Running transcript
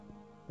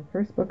The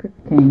first book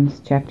of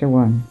Kings, chapter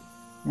 1.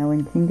 Now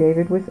when King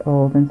David was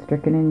old and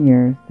stricken in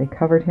years, they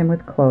covered him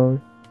with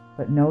clothes,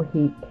 but no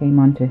heat came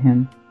unto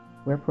him.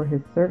 Wherefore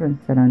his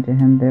servants said unto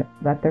him,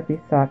 Let there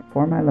be sought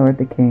for my lord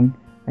the king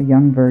a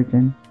young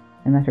virgin,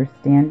 and let her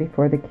stand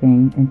before the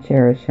king, and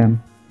cherish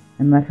him,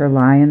 and let her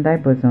lie in thy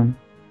bosom,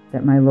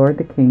 that my lord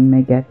the king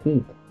may get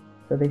heat.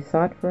 So they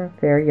sought for a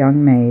fair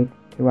young maid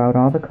throughout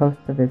all the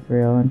coasts of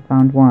Israel, and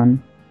found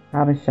one,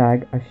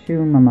 Abishag, a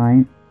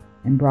Shunammite,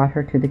 and brought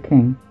her to the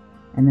king.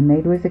 And the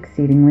maid was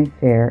exceedingly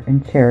fair,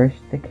 and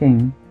cherished the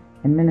king,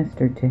 and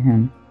ministered to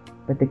him.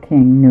 But the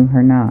king knew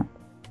her not.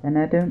 Then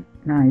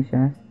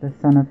Adonijah, the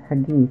son of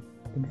Haggith,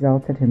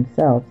 exalted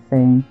himself,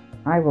 saying,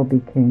 I will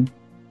be king.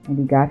 And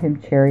he got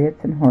him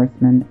chariots and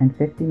horsemen, and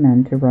 50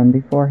 men to run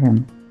before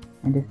him.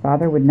 And his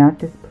father would not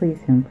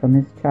displease him from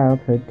his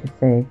childhood, to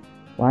say,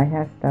 Why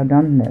hast thou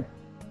done this?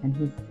 And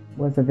he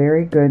was a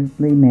very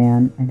goodly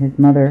man, and his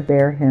mother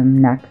bare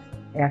him next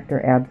after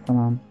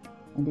Absalom.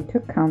 And he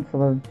took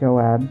counsel of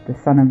Joab the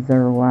son of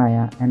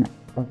Zeruiah, and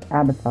of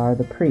Abiathar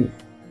the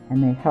priest,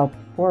 and they helped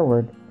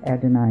forward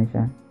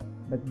Adonijah.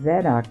 But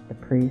Zadok the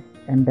priest,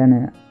 and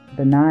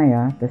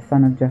Benaiah the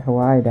son of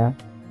Jehoiada,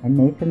 and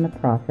Nathan the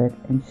prophet,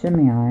 and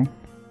Shimei,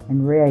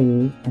 and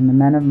Rei, and the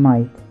men of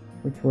might,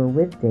 which were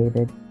with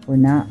David, were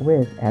not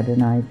with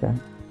Adonijah.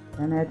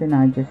 Then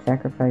Adonijah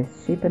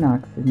sacrificed sheep and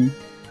oxen,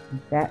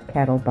 and fat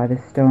cattle by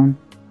the stone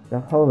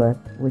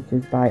Zeholeth, which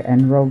is by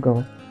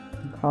En-rogel,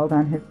 and called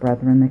on his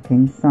brethren the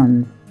king's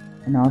sons,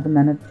 and all the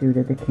men of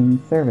Judah the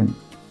king's servants.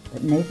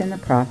 But Nathan the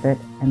prophet,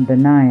 and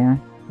Benaiah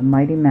the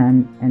mighty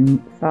men,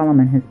 and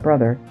Solomon his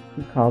brother,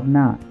 he called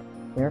not.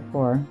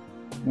 Therefore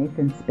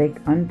Nathan spake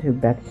unto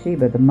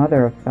Bathsheba the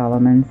mother of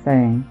Solomon,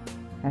 saying,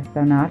 Hast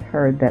thou not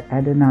heard that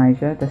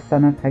Adonijah the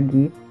son of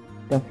Haggith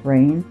doth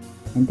reign,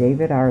 and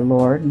David our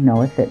Lord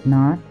knoweth it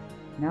not?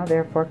 Now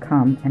therefore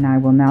come, and I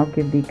will now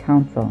give thee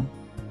counsel,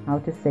 how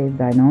to save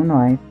thine own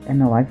life,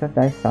 and the life of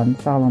thy son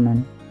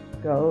Solomon.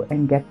 Go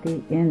and get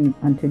thee in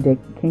unto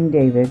King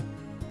David,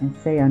 and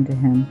say unto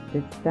him,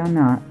 Didst thou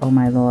not, O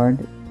my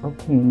lord, O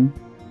king,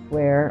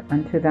 swear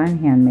unto thine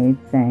handmaid,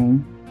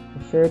 saying,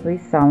 Assuredly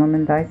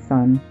Solomon thy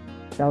son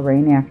shall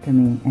reign after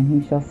me, and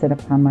he shall sit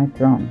upon my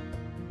throne.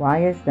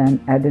 Why is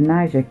then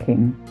Adonijah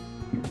king?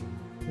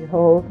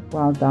 Behold,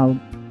 while thou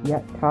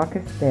yet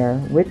talkest there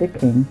with the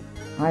king,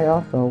 I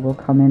also will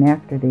come in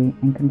after thee,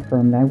 and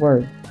confirm thy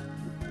words.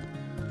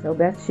 So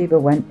Bathsheba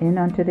went in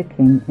unto the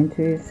king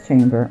into his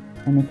chamber,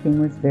 and the king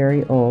was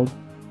very old,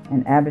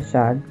 and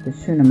Abishag the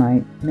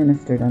Shunammite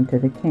ministered unto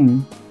the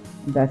king.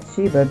 And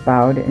Bathsheba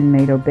bowed and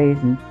made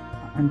obeisance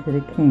unto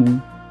the king,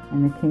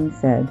 and the king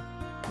said,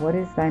 What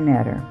is thy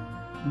matter?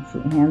 And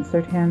she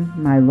answered him,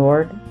 My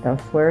lord, thou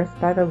swearest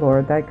by the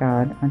Lord thy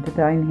God unto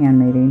thine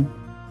handmaiden,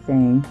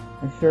 saying,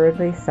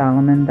 Assuredly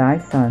Solomon thy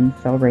son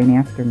shall reign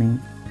after me,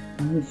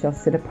 and he shall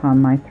sit upon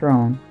my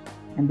throne.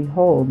 And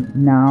behold,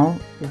 now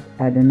is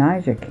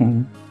Adonijah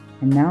king.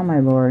 And now, my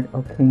lord,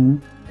 O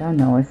king, thou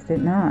knowest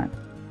it not.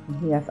 And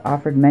he hath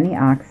offered many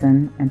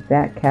oxen, and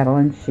fat cattle,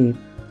 and sheep,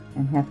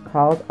 and hath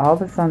called all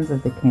the sons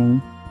of the king,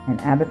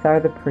 and Abiathar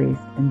the priest,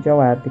 and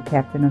Joab the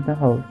captain of the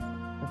host.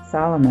 But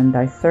Solomon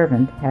thy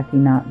servant hath he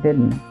not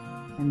bidden.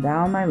 And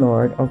thou, my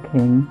lord, O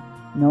king,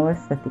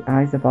 knowest that the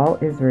eyes of all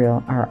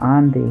Israel are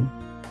on thee,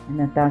 and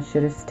that thou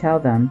shouldest tell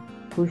them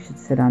who should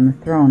sit on the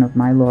throne of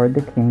my lord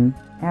the king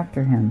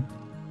after him.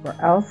 For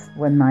else,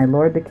 when my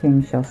lord the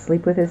king shall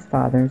sleep with his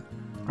fathers,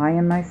 I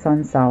and my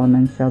son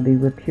Solomon shall be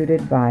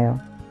reputed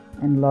vile.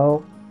 And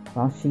lo,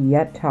 while she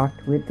yet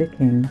talked with the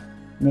king,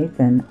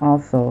 Nathan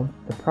also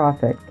the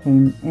prophet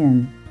came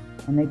in,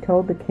 and they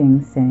told the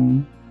king,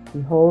 saying,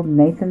 Behold,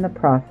 Nathan the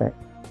prophet.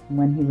 And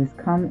when he was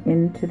come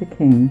in to the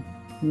king,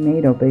 he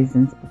made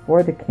obeisance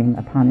before the king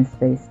upon his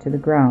face to the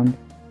ground.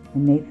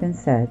 And Nathan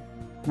said,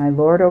 My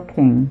lord, O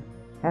king,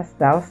 hast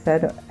thou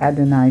said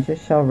Adonijah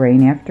shall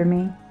reign after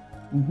me,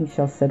 and he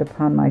shall sit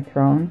upon my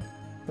throne?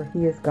 For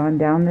he is gone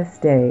down this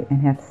day,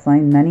 and hath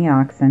slain many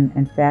oxen,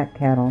 and fat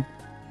cattle,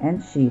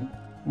 and sheep,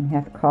 and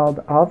hath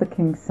called all the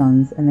king's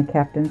sons, and the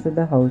captains of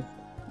the host,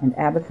 and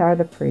Abiathar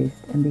the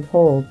priest, and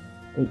behold,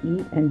 they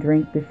eat and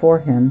drink before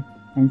him,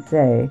 and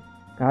say,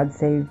 God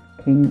save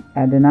King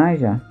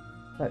Adonijah.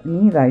 But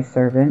me thy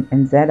servant,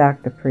 and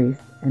Zadok the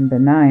priest, and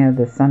Benaiah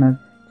the son of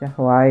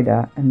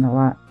Jehoiada,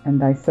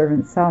 and thy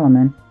servant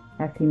Solomon,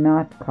 hath he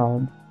not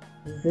called.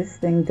 Is this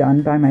thing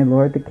done by my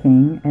lord the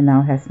king, and thou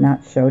hast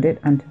not showed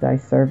it unto thy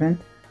servant?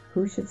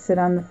 Who should sit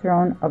on the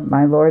throne of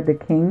my lord the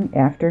king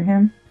after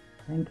him?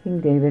 Then King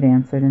David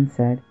answered and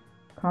said,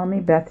 Call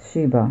me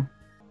Bathsheba.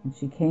 And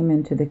she came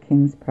into the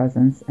king's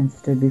presence, and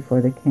stood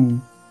before the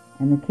king.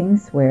 And the king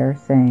sware,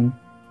 saying,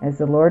 As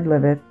the Lord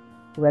liveth,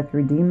 who hath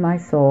redeemed my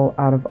soul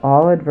out of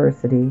all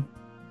adversity,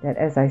 that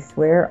as I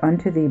swear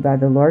unto thee by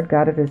the Lord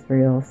God of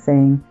Israel,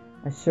 saying,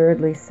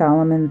 Assuredly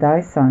Solomon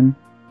thy son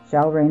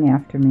shall reign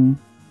after me,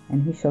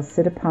 and he shall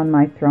sit upon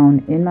my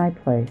throne in my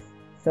place,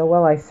 so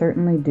will I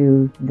certainly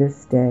do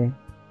this day.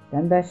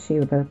 Then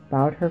Bathsheba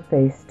bowed her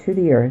face to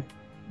the earth,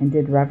 and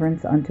did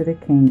reverence unto the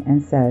king,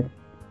 and said,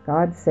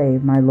 God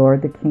save my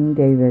lord the king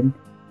David,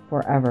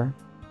 forever.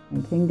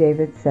 And King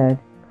David said,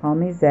 Call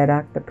me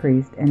Zadok the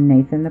priest, and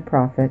Nathan the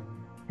prophet,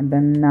 and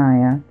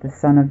Benaiah the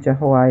son of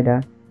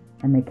Jehoiada.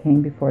 And they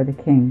came before the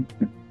king.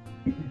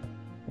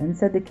 Then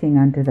said the king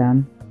unto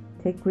them,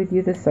 Take with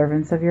you the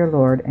servants of your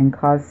lord, and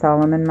cause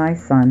Solomon my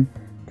son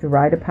to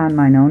ride upon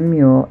mine own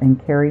mule,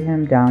 and carry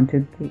him down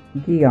to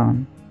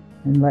Gihon.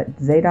 And let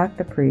Zadok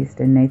the priest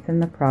and Nathan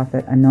the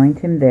prophet anoint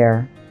him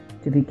there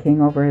to be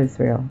king over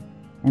Israel.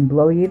 And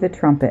blow ye the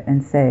trumpet,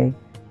 and say,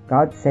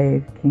 God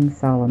save King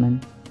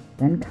Solomon.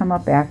 Then come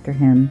up after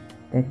him,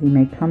 that he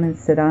may come and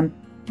sit on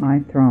my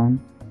throne,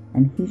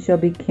 and he shall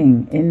be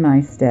king in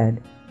my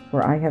stead,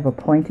 for I have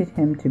appointed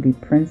him to be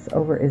prince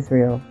over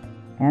Israel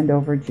and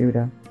over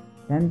Judah.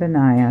 Then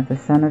Benaiah the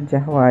son of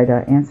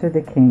Jehoiada answered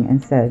the king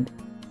and said,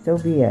 So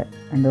be it,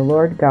 and the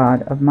Lord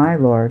God of my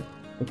lord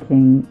the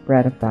king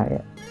ratify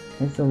it.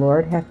 As the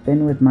Lord hath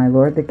been with my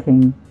lord the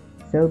king,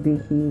 so be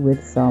he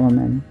with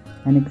Solomon,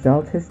 and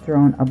exalt his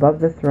throne above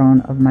the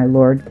throne of my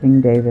lord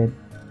King David.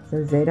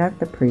 So Zadok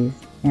the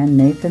priest, and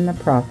Nathan the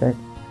prophet,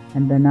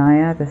 and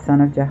Benaiah the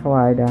son of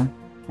Jehoiada,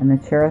 and the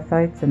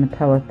Cherethites and the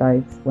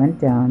Pelethites went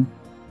down,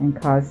 and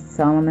caused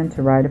Solomon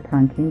to ride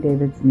upon King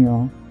David's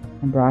mule,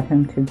 and brought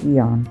him to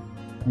Gihon.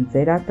 And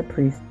Zadok the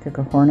priest took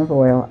a horn of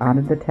oil out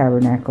of the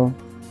tabernacle,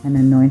 and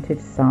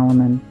anointed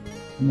Solomon.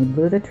 And they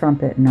blew the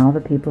trumpet, and all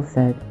the people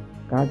said,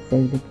 God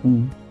save the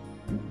king.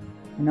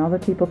 And all the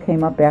people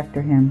came up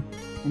after him,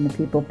 and the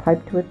people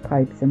piped with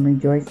pipes, and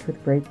rejoiced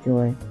with great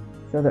joy.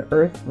 So the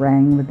earth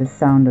rang with the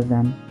sound of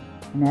them.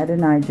 And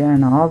Adonijah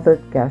and all the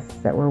guests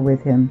that were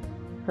with him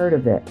heard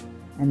of it,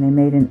 and they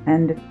made an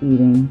end of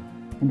eating.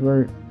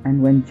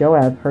 And when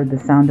Joab heard the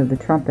sound of the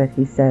trumpet,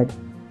 he said,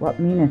 What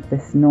meaneth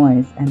this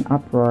noise and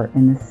uproar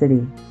in the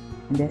city?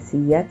 And as he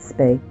yet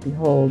spake,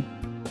 behold,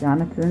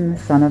 Jonathan the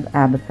son of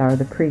Abiathar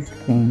the priest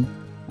came.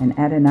 And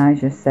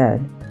Adonijah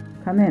said,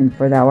 Come in,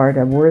 for thou art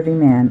a worthy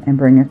man, and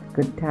bringeth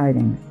good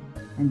tidings.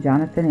 And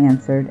Jonathan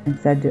answered and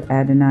said to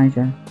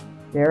Adonijah,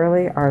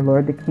 Verily our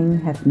lord the king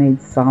hath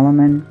made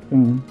Solomon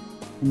king.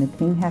 And the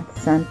king hath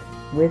sent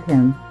with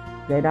him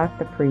Zadok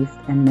the priest,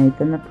 and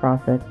Nathan the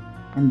prophet,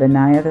 and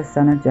Benaiah the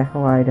son of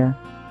Jehoiada,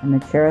 and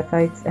the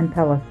Cherethites and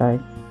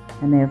Pelethites,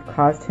 and they have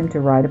caused him to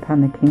ride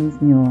upon the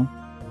king's mule.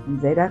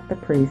 And Zadok the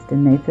priest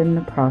and Nathan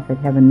the prophet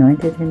have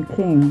anointed him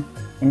king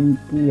in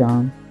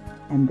Gihon.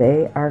 And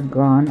they are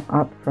gone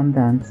up from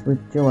thence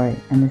with joy,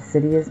 and the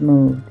city is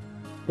moved.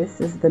 This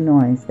is the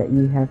noise that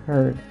ye have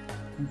heard.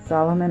 And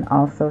Solomon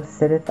also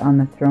sitteth on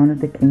the throne of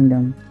the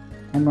kingdom.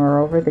 And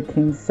moreover the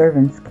king's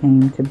servants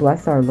came to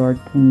bless our lord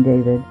King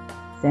David,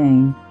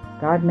 saying,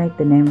 God make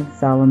the name of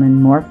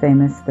Solomon more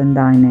famous than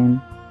thy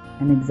name,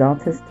 and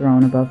exalt his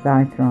throne above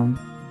thy throne.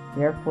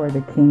 Therefore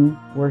the king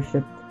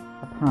worshipped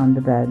upon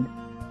the bed.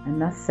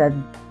 And thus said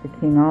the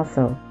king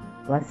also,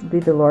 Blessed be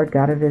the Lord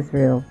God of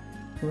Israel,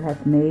 who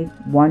hath made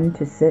one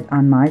to sit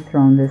on my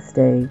throne this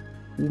day,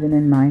 even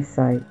in my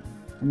sight.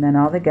 And then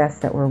all the guests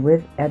that were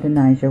with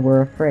Adonijah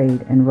were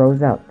afraid, and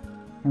rose up,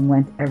 and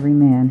went every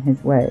man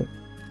his way.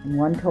 And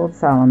one told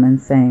Solomon,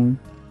 saying,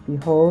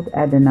 Behold,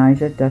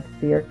 Adonijah doth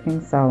fear King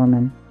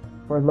Solomon,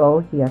 for lo,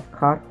 he hath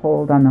caught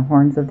hold on the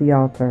horns of the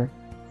altar,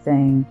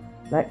 saying,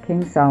 Let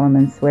King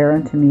Solomon swear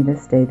unto me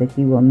this day that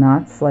he will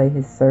not slay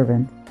his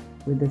servant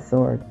with the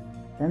sword.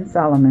 Then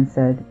Solomon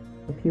said,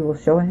 If he will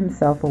show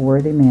himself a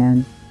worthy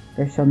man,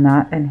 there shall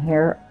not an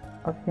hair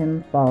of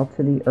him fall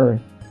to the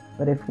earth,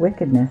 but if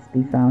wickedness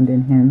be found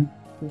in him,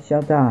 he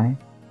shall die.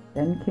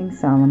 Then King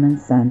Solomon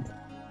sent,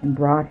 and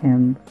brought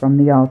him from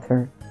the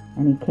altar,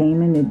 and he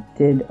came and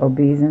did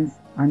obeisance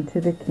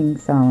unto the king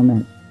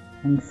Solomon.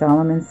 And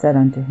Solomon said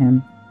unto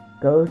him,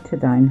 Go to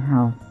thine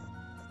house.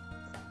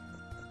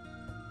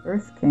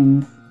 1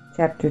 Kings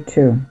chapter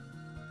 2.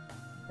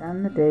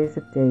 Then the days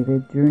of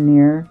David drew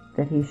near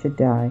that he should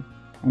die,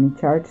 and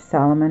he charged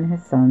Solomon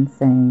his son,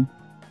 saying,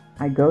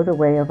 I go the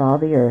way of all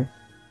the earth.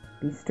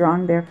 Be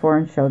strong therefore,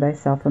 and show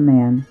thyself a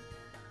man,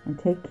 and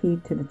take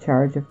heed to the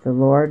charge of the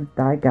Lord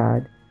thy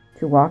God,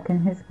 to walk in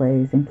his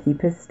ways, and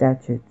keep his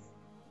statutes,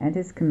 and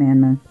his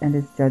commandments, and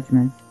his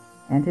judgments,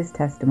 and his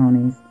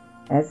testimonies,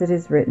 as it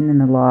is written in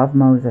the law of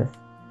Moses,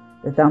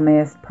 that thou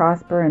mayest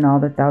prosper in all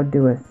that thou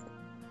doest,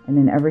 and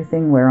in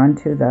everything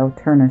whereunto thou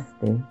turnest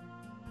thee,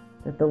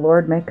 that the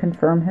Lord may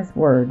confirm his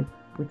word,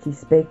 which he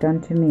spake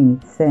unto me,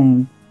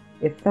 saying,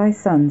 If thy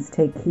sons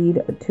take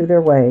heed to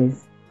their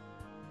ways,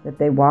 that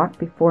they walk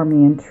before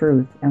me in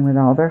truth, and with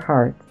all their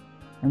hearts,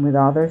 and with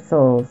all their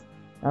souls,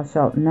 thou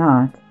shalt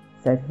not,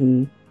 said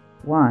he,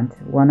 want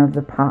one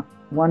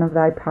of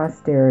thy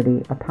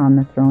posterity upon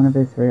the throne of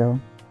Israel.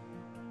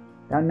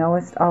 Thou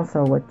knowest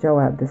also what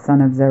Joab the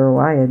son of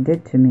Zeruiah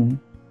did to me,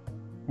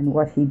 and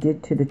what he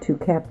did to the two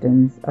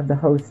captains of the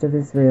host of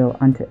Israel,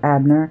 unto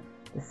Abner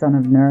the son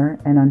of Ner,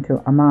 and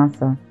unto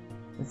Amasa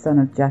the son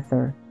of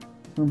Jether,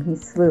 whom he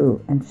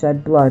slew, and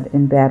shed blood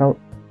in battle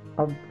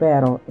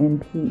in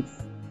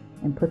peace,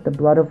 and put the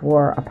blood of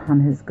war upon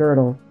his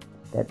girdle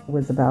that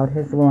was about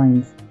his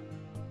loins,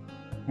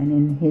 and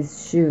in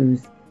his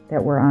shoes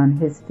that were on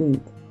his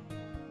feet.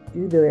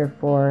 Do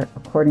therefore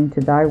according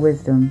to thy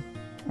wisdom,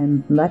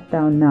 and let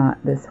thou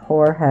not this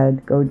hoar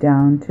head go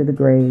down to the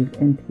grave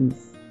in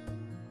peace.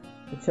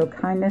 But show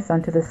kindness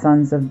unto the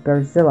sons of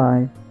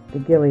Barzillai the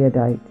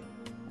Gileadite,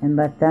 and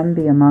let them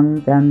be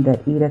among them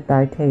that eat at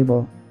thy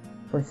table,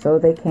 for so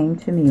they came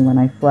to me when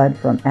I fled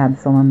from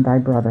Absalom thy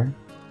brother.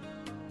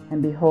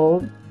 And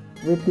behold,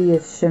 with thee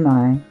is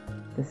Shimei,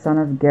 the son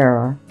of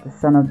Gera, the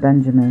son of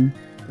Benjamin,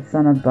 the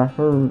son of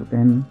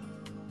Bahurim,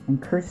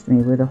 and cursed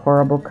me with a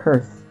horrible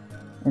curse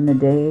in the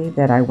day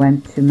that I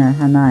went to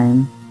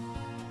Mahanaim.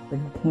 But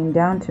he came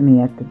down to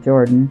me at the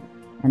Jordan,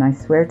 and I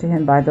swear to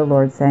him by the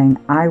Lord, saying,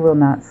 I will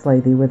not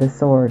slay thee with a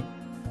sword.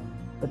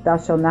 But thou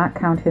shalt not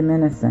count him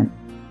innocent,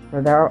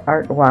 for thou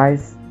art a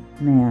wise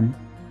man,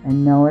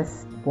 and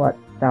knowest what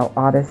thou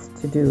oughtest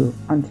to do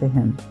unto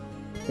him.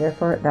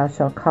 Therefore thou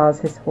shalt cause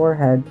his hoar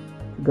head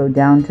to go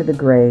down to the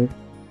grave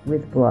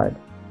with blood.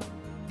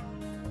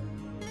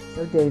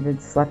 So David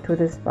slept with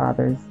his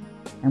fathers,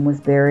 and was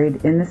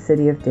buried in the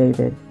city of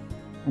David.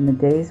 And the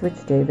days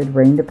which David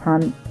reigned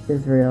upon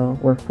Israel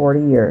were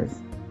 40 years.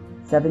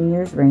 7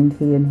 years reigned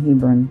he in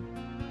Hebron,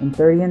 and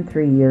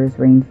 33 years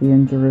reigned he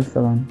in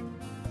Jerusalem.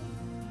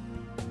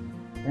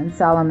 Then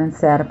Solomon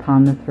sat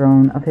upon the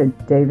throne of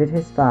David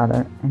his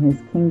father, and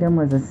his kingdom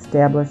was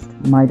established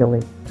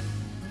mightily.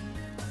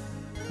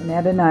 And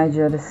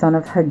Adonijah the son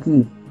of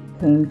Haggith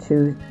came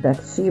to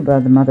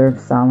Bathsheba the mother of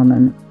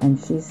Solomon, and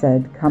she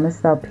said,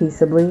 Comest thou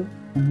peaceably?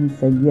 And he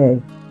said,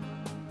 Yea.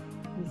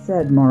 He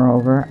said,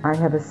 Moreover, I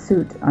have a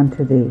suit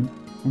unto thee.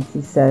 And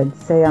she said,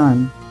 Say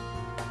on.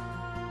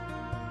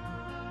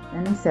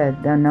 Then he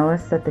said, Thou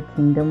knowest that the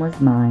kingdom was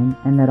mine,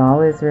 and that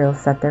all Israel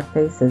set their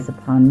faces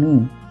upon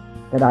me,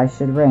 that I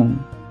should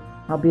reign.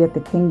 Howbeit the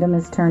kingdom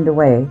is turned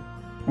away,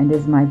 and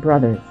is my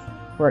brother's,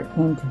 for it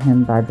came to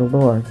him by the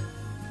Lord.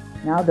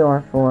 Now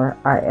therefore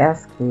I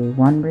ask thee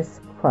one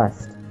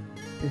request,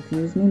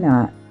 refuse me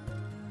not.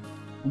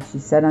 And she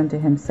said unto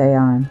him, Say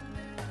on.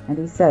 And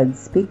he said,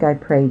 Speak, I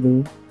pray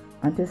thee,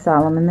 unto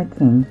Solomon the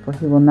king, for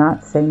he will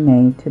not say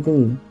nay to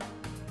thee,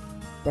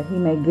 that he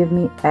may give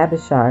me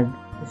Abishag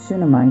the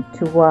Shunammite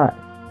to wife.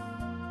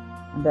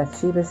 And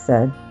Bathsheba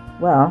said,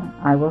 Well,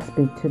 I will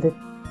speak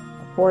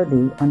for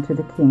thee unto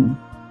the king.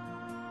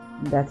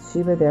 And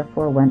Bathsheba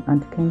therefore went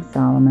unto King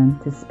Solomon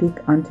to speak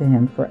unto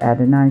him for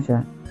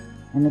Adonijah.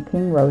 And the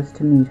king rose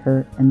to meet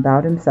her, and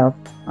bowed himself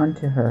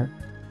unto her,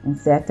 and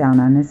sat down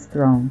on his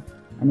throne.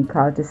 And he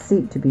caused a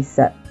seat to be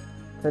set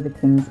for the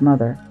king's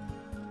mother,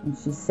 and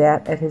she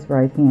sat at his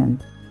right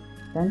hand.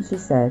 Then she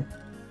said,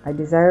 I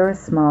desire a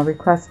small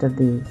request of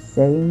thee,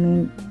 say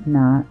me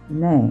not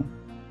nay.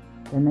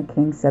 Then the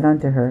king said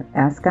unto her,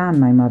 Ask on,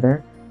 my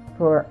mother,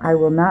 for I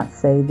will not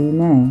say thee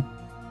nay.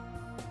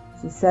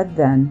 She said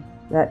then,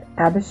 Let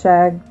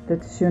Abishag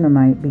the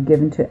Shunammite be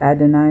given to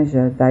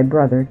Adonijah thy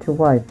brother to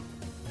wife.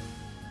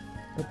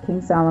 But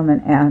King Solomon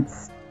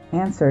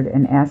answered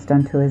and asked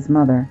unto his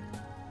mother,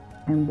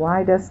 And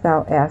why dost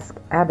thou ask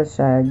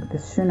Abishag the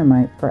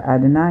Shunammite for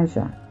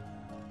Adonijah?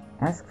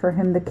 Ask for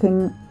him the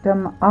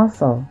kingdom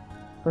also,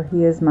 for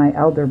he is my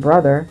elder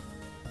brother,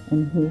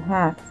 and he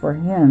hath for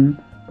him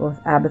both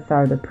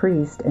Abiathar the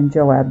priest and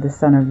Joab the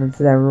son of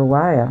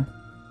Zeruiah.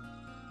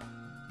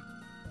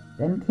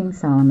 Then King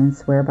Solomon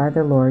sware by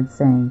the Lord,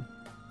 saying,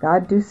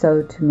 God do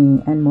so to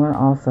me and more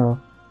also,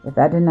 if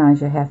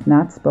Adonijah hath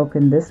not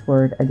spoken this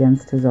word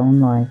against his own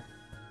life.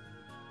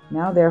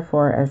 Now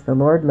therefore, as the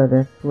Lord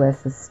liveth, who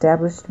hath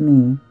established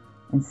me,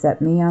 and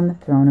set me on the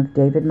throne of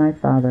David my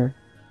father,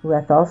 who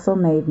hath also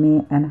made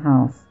me an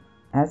house,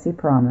 as he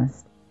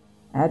promised,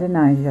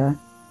 Adonijah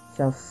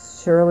shall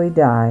surely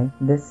die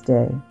this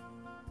day.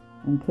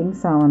 And King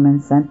Solomon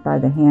sent by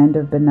the hand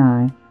of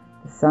Benaiah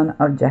the son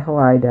of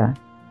Jehoiada,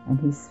 and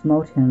he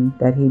smote him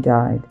that he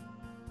died.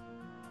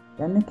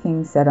 Then the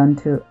king said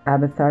unto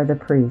Abiathar the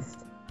priest,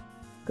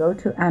 Go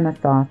to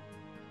Anathoth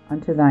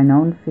unto thine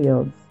own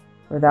fields,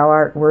 for thou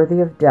art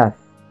worthy of death.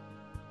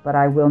 But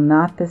I will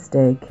not this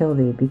day kill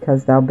thee,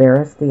 because thou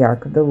bearest the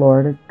ark of the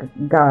Lord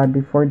God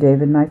before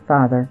David my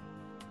father,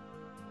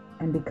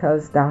 and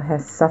because thou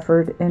hast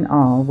suffered in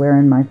all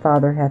wherein my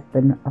father hath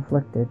been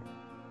afflicted.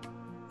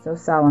 So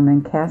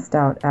Solomon cast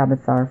out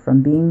Abiathar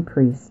from being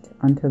priest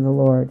unto the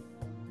Lord,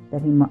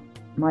 that he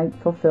might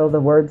fulfill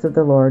the words of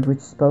the Lord which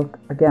spoke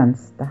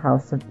against the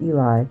house of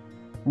Eli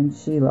in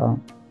Shiloh.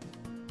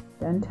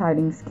 Then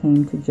tidings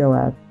came to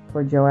Joab,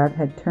 for Joab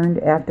had turned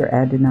after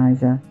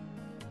Adonijah,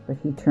 but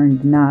he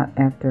turned not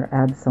after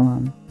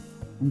Absalom.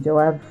 And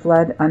Joab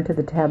fled unto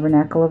the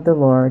tabernacle of the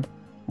Lord,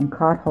 and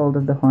caught hold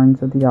of the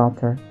horns of the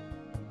altar.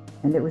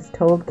 And it was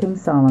told King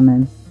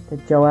Solomon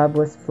that Joab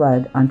was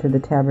fled unto the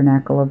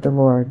tabernacle of the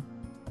Lord,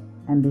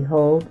 and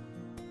behold,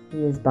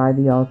 he is by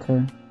the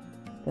altar.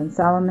 Then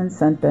Solomon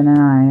sent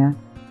Benaiah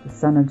the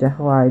son of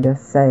Jehoiada,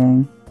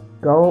 saying,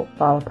 Go,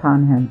 fall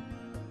upon him.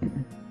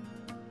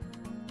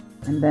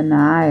 And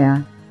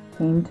Benaiah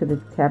came to the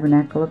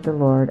tabernacle of the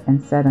Lord,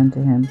 and said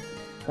unto him,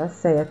 Thus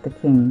saith the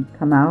king,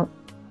 Come out.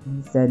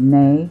 And he said,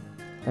 Nay,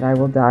 that I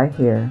will die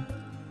here.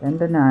 Then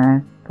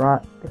Benaiah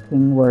brought the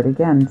king word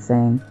again,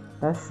 saying,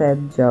 Thus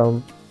said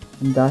Job,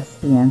 and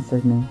thus he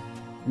answered me.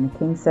 And the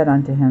king said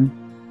unto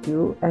him,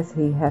 Do as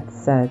he hath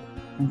said,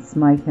 and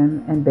smite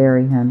him and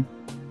bury him,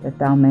 that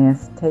thou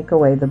mayest take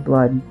away the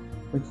blood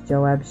which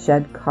Joab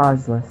shed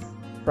causeless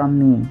from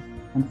me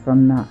and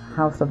from the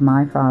house of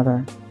my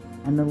father.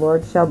 And the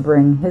Lord shall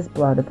bring his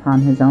blood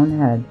upon his own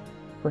head,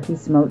 for he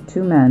smote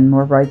 2 men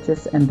more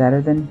righteous and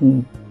better than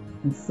he,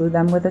 and slew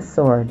them with a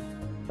sword.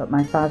 But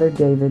my father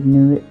David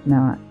knew it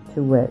not,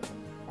 to wit,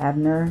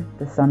 Abner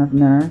the son of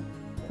Ner,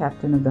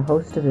 captain of the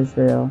host of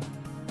Israel,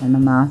 and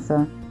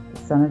Amasa the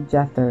son of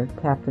Jether,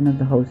 captain of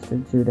the host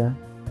of Judah.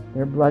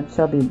 Their blood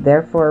shall be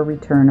therefore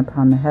return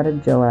upon the head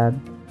of Joab,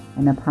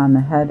 and upon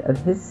the head of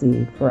his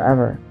seed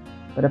forever,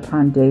 but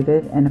upon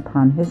David and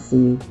upon his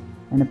seed,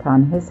 and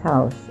upon his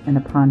house, and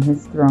upon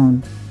his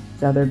throne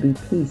shall there be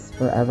peace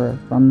forever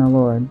from the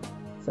Lord.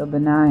 So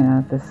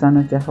Benaiah the son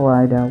of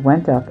Jehoiada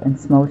went up and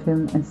smote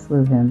him and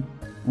slew him,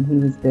 and he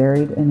was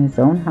buried in his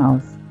own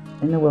house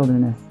in the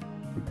wilderness.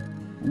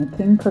 And the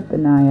king put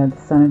Benaiah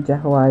the son of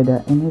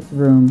Jehoiada in his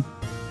room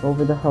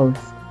over the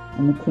host,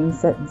 and the king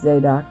set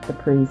Zadok the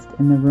priest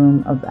in the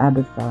room of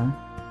Abiathar.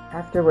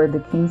 Afterward the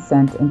king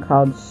sent and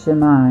called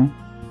Shimei,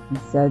 and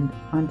said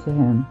unto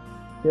him,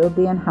 Build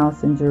thee an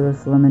house in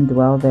Jerusalem, and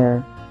dwell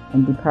there,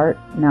 and depart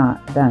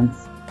not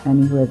thence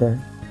any whither.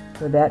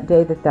 For that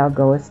day that thou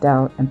goest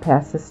out, and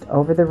passest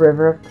over the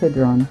river of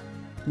Kidron,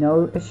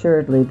 know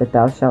assuredly that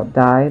thou shalt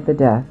die the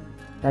death,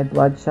 thy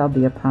blood shall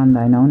be upon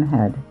thine own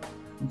head.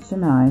 And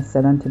Shimei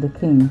said unto the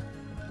king,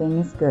 The thing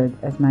is good,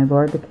 as my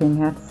lord the king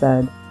hath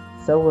said,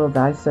 so will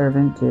thy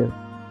servant do.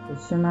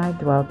 So Shimei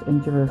dwelt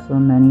in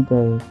Jerusalem many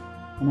days.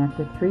 And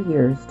after 3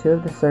 years 2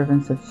 of the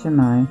servants of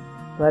Shimei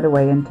fled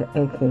away into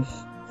Achish,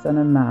 son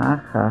of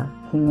Maachah,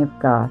 king of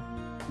Gath.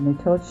 And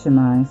they told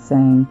Shimei,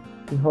 saying,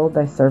 Behold,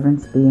 thy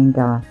servants be in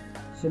Gath.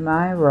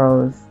 Shimei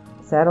arose,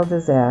 saddled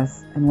his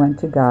ass, and went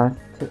to Gath,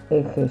 to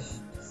Achish,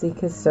 to seek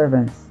his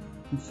servants.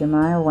 And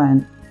Shimei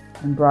went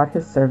and brought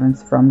his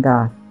servants from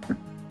Gath.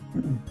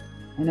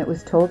 And it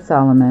was told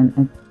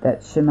Solomon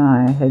that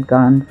Shimei had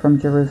gone from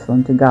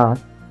Jerusalem to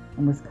Gath,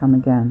 and was come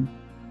again.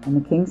 And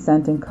the king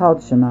sent and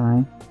called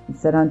Shimei, and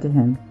said unto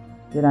him,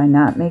 Did I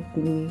not make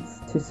these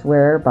to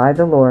swear by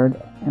the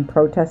Lord, and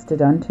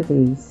protested unto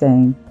thee,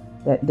 saying,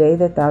 That day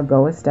that thou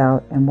goest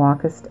out, and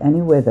walkest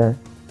any whither,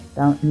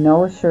 thou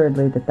know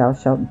assuredly that thou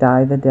shalt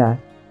die the death.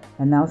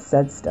 And thou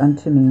saidst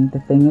unto me, The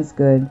thing is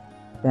good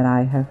that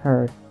I have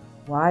heard.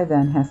 Why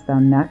then hast thou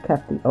not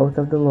kept the oath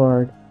of the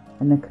Lord,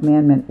 and the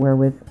commandment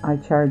wherewith I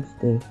charged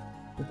thee?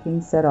 The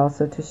king said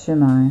also to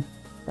Shimei,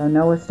 Thou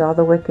knowest all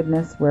the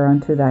wickedness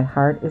whereunto thy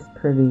heart is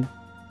privy,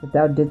 that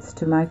thou didst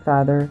to my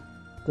father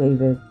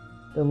David.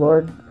 The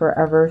Lord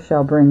forever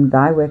shall bring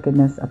thy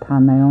wickedness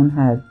upon thy own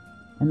head.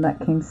 And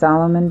let King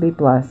Solomon be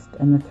blessed,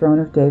 and the throne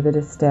of David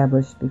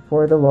established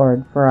before the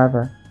Lord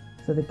forever.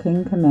 So the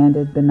king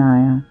commanded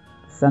Benaiah,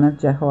 the son of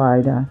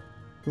Jehoiada,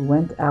 who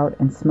went out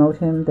and smote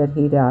him that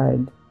he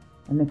died.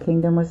 And the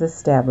kingdom was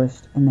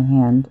established in the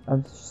hand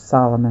of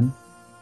Solomon.